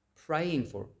praying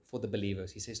for the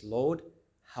believers. He says, Lord,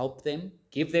 help them,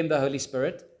 give them the Holy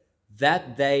Spirit,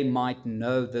 that they might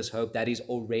know this hope that is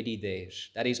already theirs,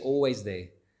 that is always there.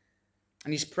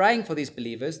 And he's praying for these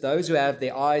believers, those who have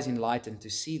their eyes enlightened, to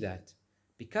see that,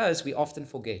 because we often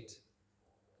forget.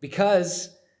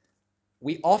 Because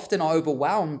we often are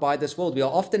overwhelmed by this world. We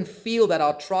often feel that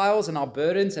our trials and our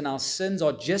burdens and our sins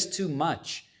are just too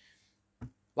much.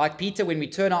 Like Peter, when we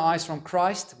turn our eyes from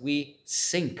Christ, we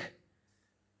sink.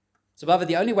 So, beloved,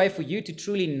 the only way for you to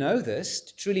truly know this,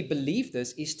 to truly believe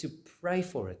this, is to pray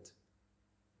for it.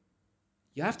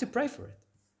 You have to pray for it.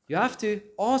 You have to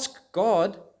ask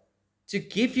God to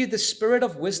give you the spirit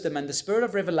of wisdom and the spirit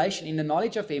of revelation in the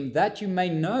knowledge of Him, that you may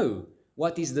know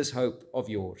what is this hope of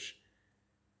yours.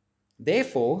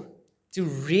 Therefore, to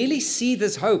really see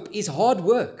this hope is hard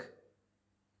work.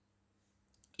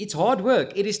 It's hard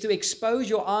work. It is to expose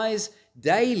your eyes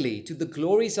daily to the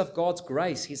glories of God's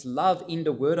grace, His love in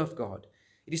the Word of God.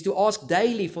 It is to ask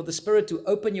daily for the Spirit to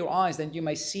open your eyes that you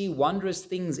may see wondrous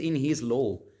things in His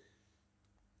law.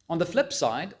 On the flip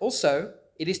side, also,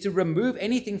 it is to remove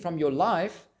anything from your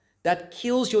life that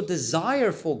kills your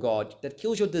desire for God, that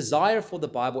kills your desire for the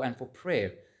Bible and for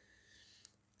prayer.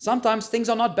 Sometimes things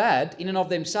are not bad in and of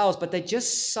themselves, but they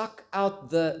just suck out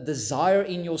the desire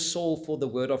in your soul for the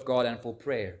Word of God and for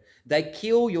prayer. They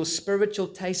kill your spiritual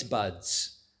taste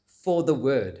buds for the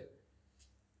Word.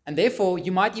 And therefore,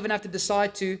 you might even have to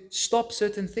decide to stop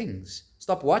certain things,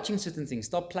 stop watching certain things,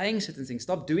 stop playing certain things,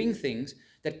 stop doing things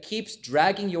that keeps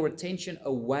dragging your attention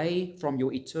away from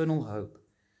your eternal hope.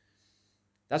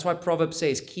 That's why Proverbs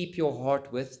says, keep your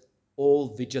heart with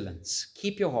all vigilance.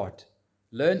 Keep your heart.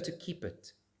 Learn to keep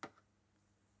it.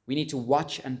 We need to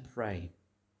watch and pray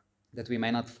that we may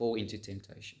not fall into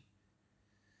temptation.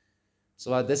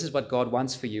 So this is what God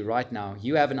wants for you right now.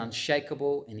 You have an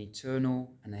unshakable, an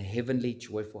eternal, and a heavenly,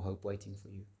 joyful hope waiting for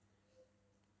you.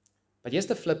 But here's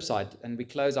the flip side, and we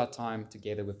close our time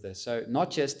together with this. So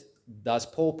not just does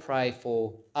Paul pray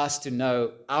for us to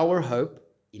know our hope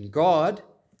in God,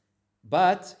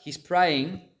 but he's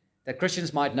praying that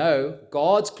Christians might know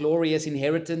God's glorious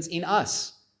inheritance in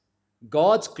us.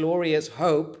 God's glorious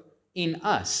hope in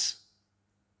us.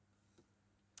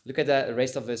 Look at the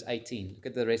rest of verse 18. Look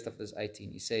at the rest of verse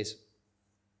 18. He says,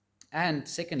 and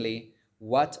secondly,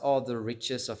 what are the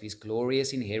riches of His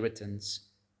glorious inheritance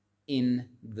in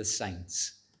the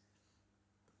saints?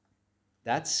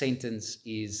 That sentence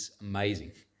is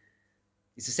amazing.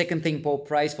 It's the second thing Paul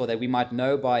prays for, that we might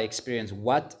know by experience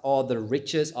what are the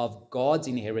riches of God's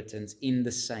inheritance in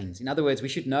the saints. In other words, we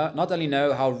should not only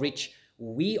know how rich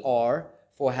we are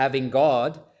for having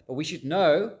God, but we should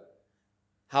know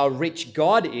how rich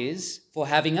God is for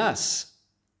having us.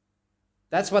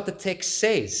 That's what the text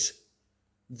says.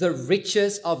 The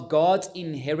riches of God's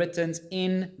inheritance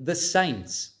in the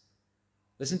saints.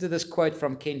 Listen to this quote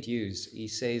from Kent Hughes. He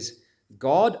says,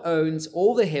 God owns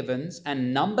all the heavens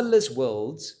and numberless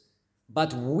worlds,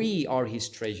 but we are His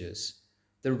treasures.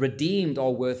 The redeemed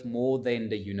are worth more than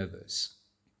the universe.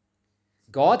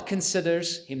 God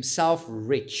considers Himself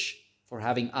rich for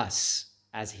having us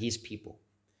as His people.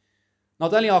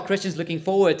 Not only are Christians looking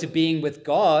forward to being with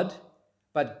God,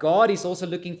 but God is also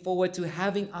looking forward to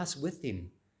having us with Him.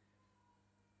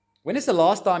 When is the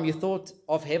last time you thought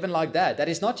of heaven like that? That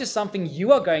is not just something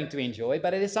you are going to enjoy,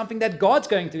 but it is something that God's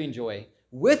going to enjoy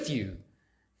with you.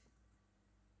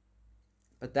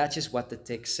 But that's just what the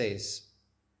text says.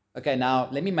 Okay, now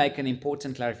let me make an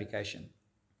important clarification.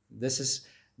 This is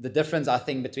the difference, I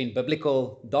think, between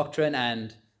biblical doctrine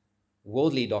and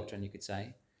worldly doctrine, you could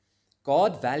say.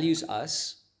 God values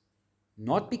us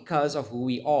not because of who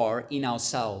we are in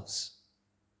ourselves,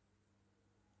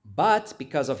 but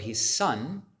because of His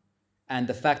Son and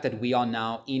the fact that we are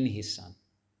now in His Son.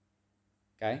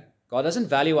 Okay? God doesn't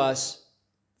value us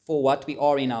for what we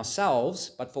are in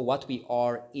ourselves, but for what we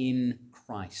are in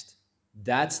Christ.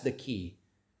 That's the key.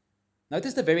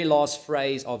 Notice the very last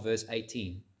phrase of verse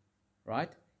 18,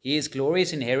 right? His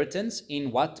glorious inheritance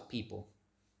in what people?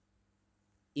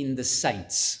 In the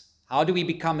saints. How do we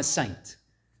become a saint?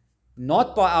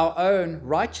 Not by our own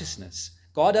righteousness.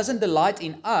 God doesn't delight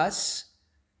in us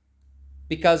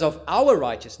because of our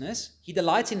righteousness. He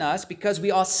delights in us because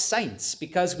we are saints,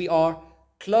 because we are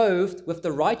clothed with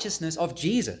the righteousness of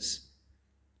Jesus.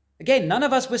 Again, none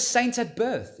of us were saints at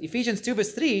birth. Ephesians 2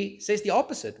 verse 3 says the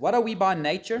opposite. What are we by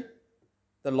nature?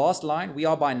 The last line, we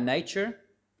are by nature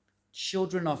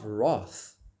children of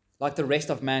wrath, like the rest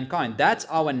of mankind. That's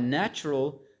our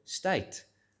natural state.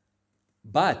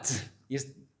 But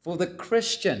for the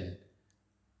Christian,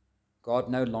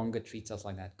 God no longer treats us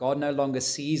like that. God no longer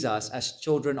sees us as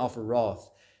children of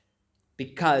wrath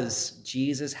because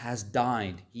Jesus has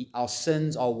died. Our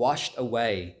sins are washed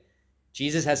away.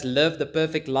 Jesus has lived the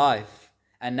perfect life,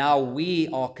 and now we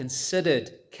are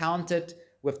considered, counted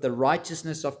with the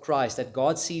righteousness of Christ, that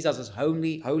God sees us as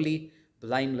holy,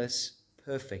 blameless,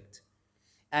 perfect.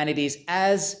 And it is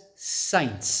as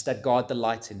saints that God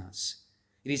delights in us.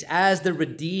 It is as the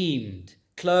redeemed,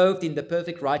 clothed in the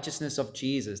perfect righteousness of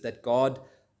Jesus, that God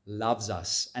loves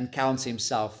us and counts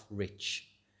himself rich.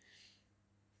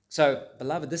 So,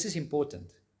 beloved, this is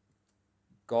important.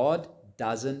 God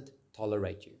doesn't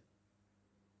tolerate you.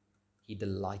 He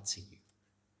delights in you.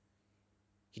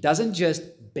 He doesn't just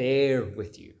bear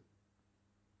with you.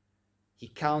 He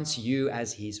counts you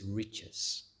as his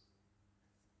riches.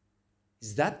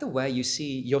 Is that the way you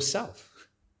see yourself?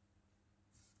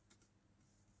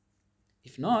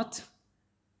 If not,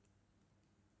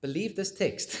 believe this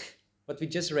text, what we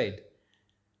just read.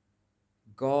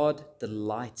 God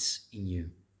delights in you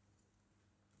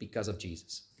because of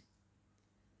Jesus.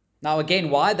 Now again,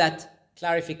 why that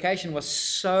clarification was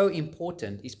so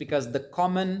important is because the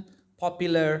common,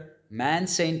 popular,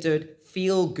 man-centered,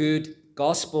 feel-good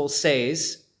gospel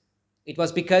says it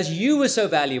was because you were so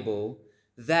valuable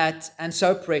and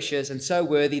so precious and so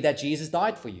worthy that Jesus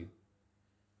died for you.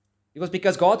 It was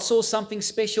because God saw something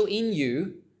special in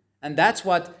you, and that's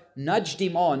what nudged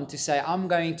him on to say, I'm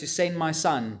going to send my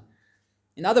son.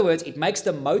 In other words, it makes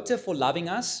the motive for loving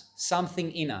us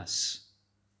something in us.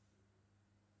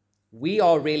 We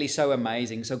are really so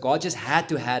amazing, so God just had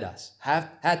to have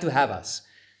us.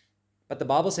 But the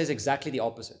Bible says exactly the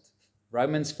opposite.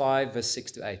 Romans 5 verse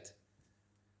 6 to 8.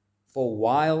 For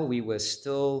while we were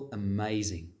still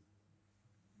amazing.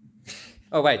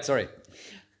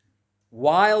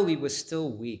 While we were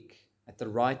still weak, at the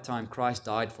right time, Christ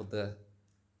died for the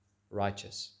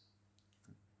righteous,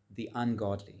 the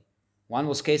ungodly. One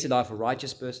will scarcely die for a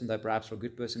righteous person, though perhaps for a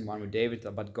good person, one would dare it.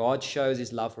 But God shows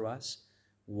his love for us.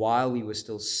 While we were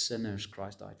still sinners,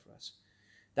 Christ died for us.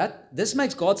 This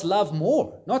makes God's love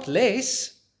more, not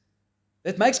less.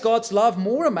 It makes God's love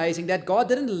more amazing that God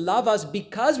didn't love us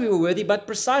because we were worthy, but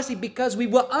precisely because we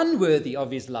were unworthy of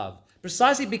his love.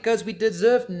 Precisely because we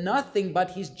deserved nothing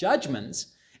but his judgments,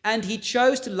 and he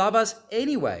chose to love us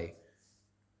anyway.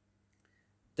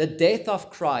 The death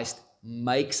of Christ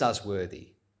makes us worthy.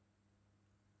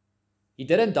 He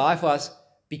didn't die for us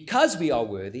because we are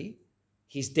worthy.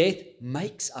 His death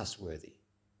makes us worthy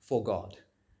for God.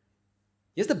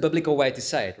 Here's the biblical way to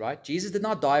say it, right? Jesus did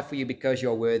not die for you because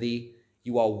you're worthy.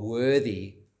 You are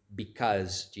worthy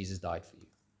because Jesus died for you.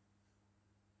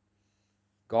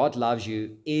 God loves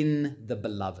you in the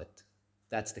beloved.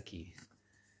 That's the key.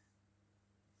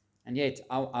 And yet,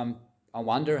 I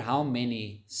wonder how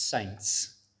many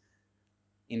saints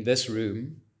in this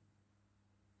room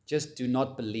just do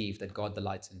not believe that God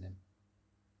delights in them.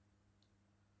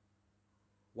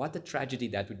 What a tragedy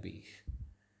that would be.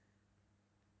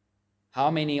 How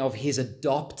many of his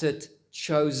adopted,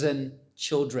 chosen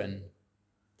children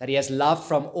that he has loved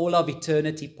from all of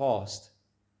eternity past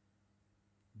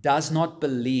does not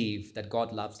believe that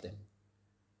God loves them?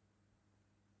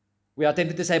 We are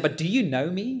tempted to say, but do you know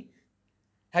me?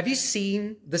 Have you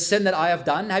seen the sin that I have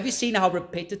done? Have you seen how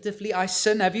repetitively I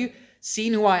sin? Have you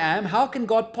seen who I am? How can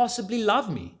God possibly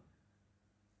love me?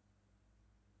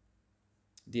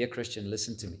 Dear Christian,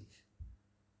 listen to me.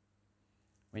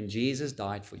 When Jesus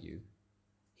died for you,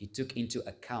 he took into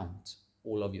account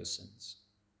all of your sins,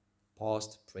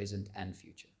 past, present, and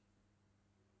future.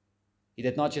 He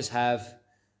did not just have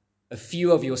a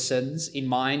few of your sins in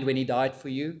mind when he died for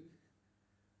you.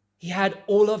 He had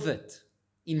all of it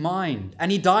in mind,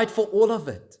 and he died for all of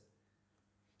it.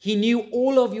 He knew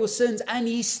all of your sins, and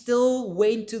he still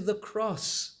went to the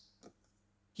cross.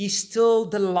 He still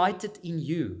delighted in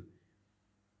you.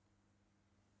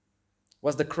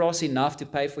 Was the cross enough to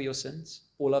pay for your sins?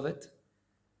 All of it?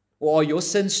 Or are your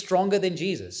sins stronger than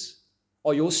Jesus?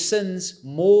 Are your sins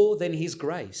more than his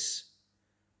grace?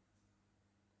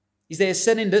 Is there a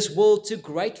sin in this world too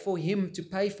great for him to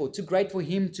pay for, too great for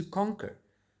him to conquer?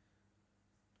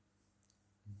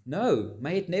 No,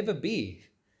 may it never be.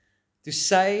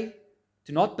 To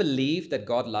not believe that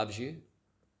God loves you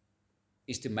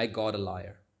is to make God a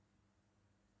liar.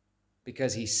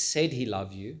 because he said he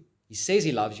loved you, he says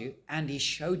he loves you, and he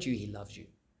showed you he loves you.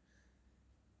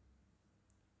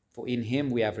 For in him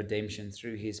we have redemption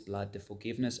through his blood, the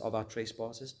forgiveness of our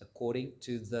trespasses, according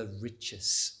to the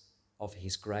riches of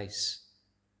his grace.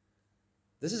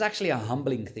 This is actually a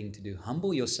humbling thing to do.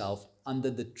 Humble yourself under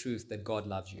the truth that God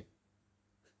loves you.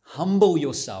 Humble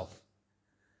yourself.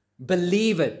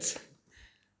 Believe it.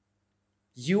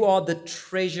 You are the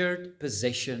treasured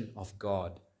possession of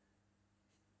God.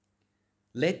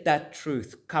 Let that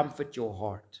truth comfort your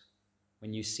heart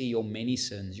when you see your many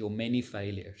sins, your many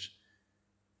failures.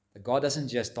 That God doesn't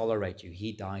just tolerate you,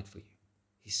 he died for you.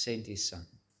 He sent his son.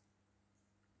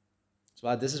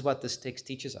 So this is what this text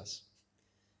teaches us.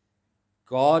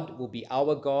 God will be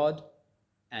our God,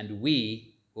 and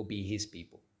we will be his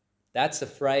people. That's a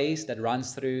phrase that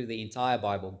runs through the entire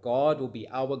Bible. God will be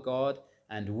our God,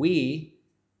 and we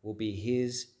will be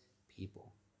his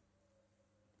people.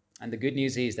 And the good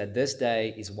news is that this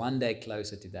day is one day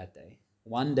closer to that day.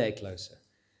 One day closer.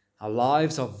 Our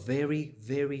lives are very,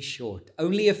 very short.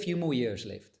 Only a few more years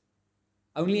left.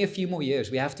 Only a few more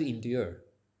years. We have to endure.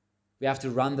 We have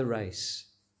to run the race.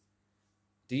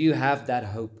 Do you have that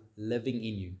hope living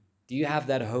in you? Do you have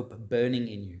that hope burning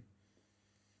in you?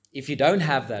 If you don't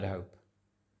have that hope,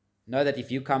 know that if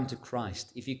you come to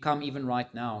Christ, if you come even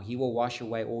right now, he will wash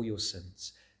away all your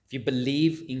sins. If you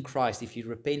believe in Christ, if you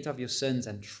repent of your sins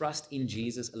and trust in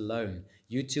Jesus alone,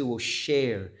 you too will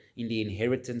share in the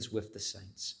inheritance with the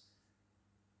saints.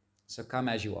 So come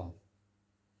as you are.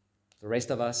 The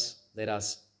rest of us, let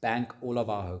us bank all of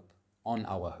our hope on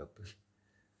our hope.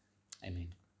 Amen.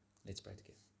 Let's pray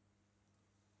together.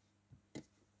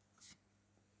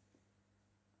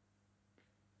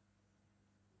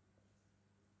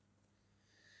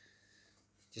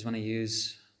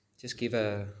 Just give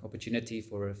an opportunity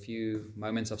for a few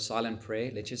moments of silent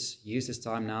prayer. Let's just use this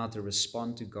time now to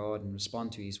respond to God and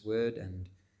respond to his word, and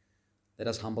let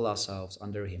us humble ourselves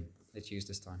under him. Let's use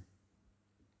this time.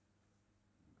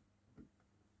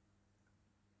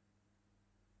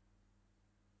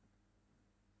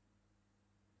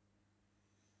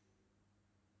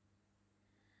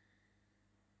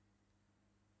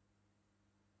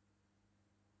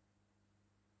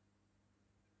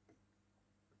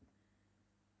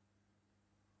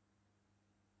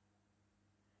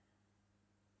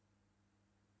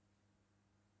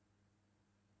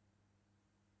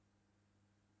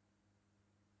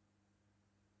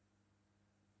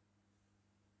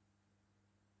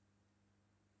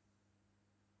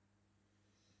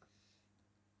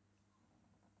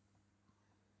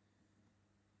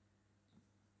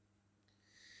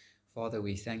 Father,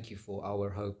 we thank you for our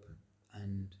hope,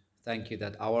 and thank you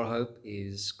that our hope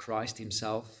is Christ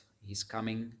himself. He's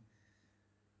coming,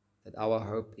 that our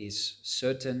hope is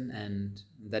certain, and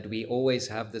that we always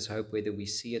have this hope whether we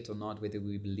see it or not, whether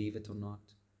we believe it or not,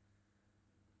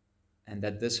 and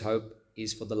that this hope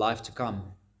is for the life to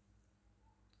come.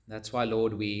 That's why,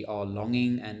 Lord, we are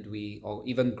longing and we are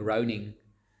even groaning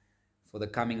for the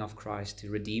coming of Christ to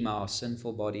redeem our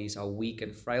sinful bodies, our weak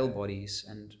and frail bodies,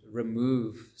 and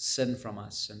remove sin from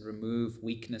us and remove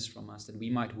weakness from us, that we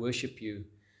might worship you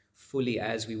fully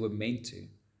as we were meant to.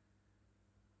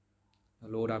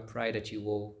 Lord, I pray that you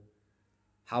will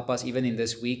help us even in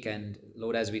this week, and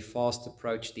Lord, as we fast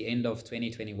approach the end of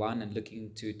 2021 and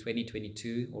looking to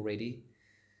 2022 already,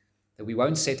 that we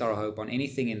won't set our hope on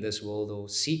anything in this world or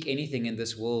seek anything in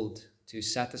this world to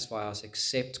satisfy us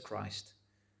except Christ.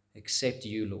 Except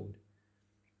you, Lord.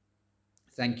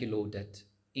 Thank you, Lord, that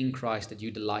in Christ that you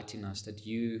delight in us, that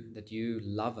you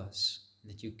love us,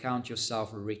 that you count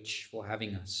yourself rich for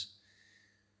having us.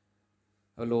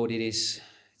 Oh Lord, it's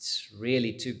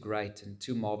really too great and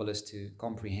too marvelous to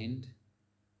comprehend.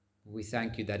 We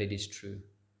thank you that it is true.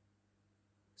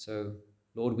 So,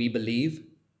 Lord, we believe.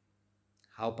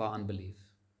 Help our unbelief.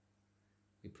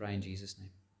 We pray in Jesus' name.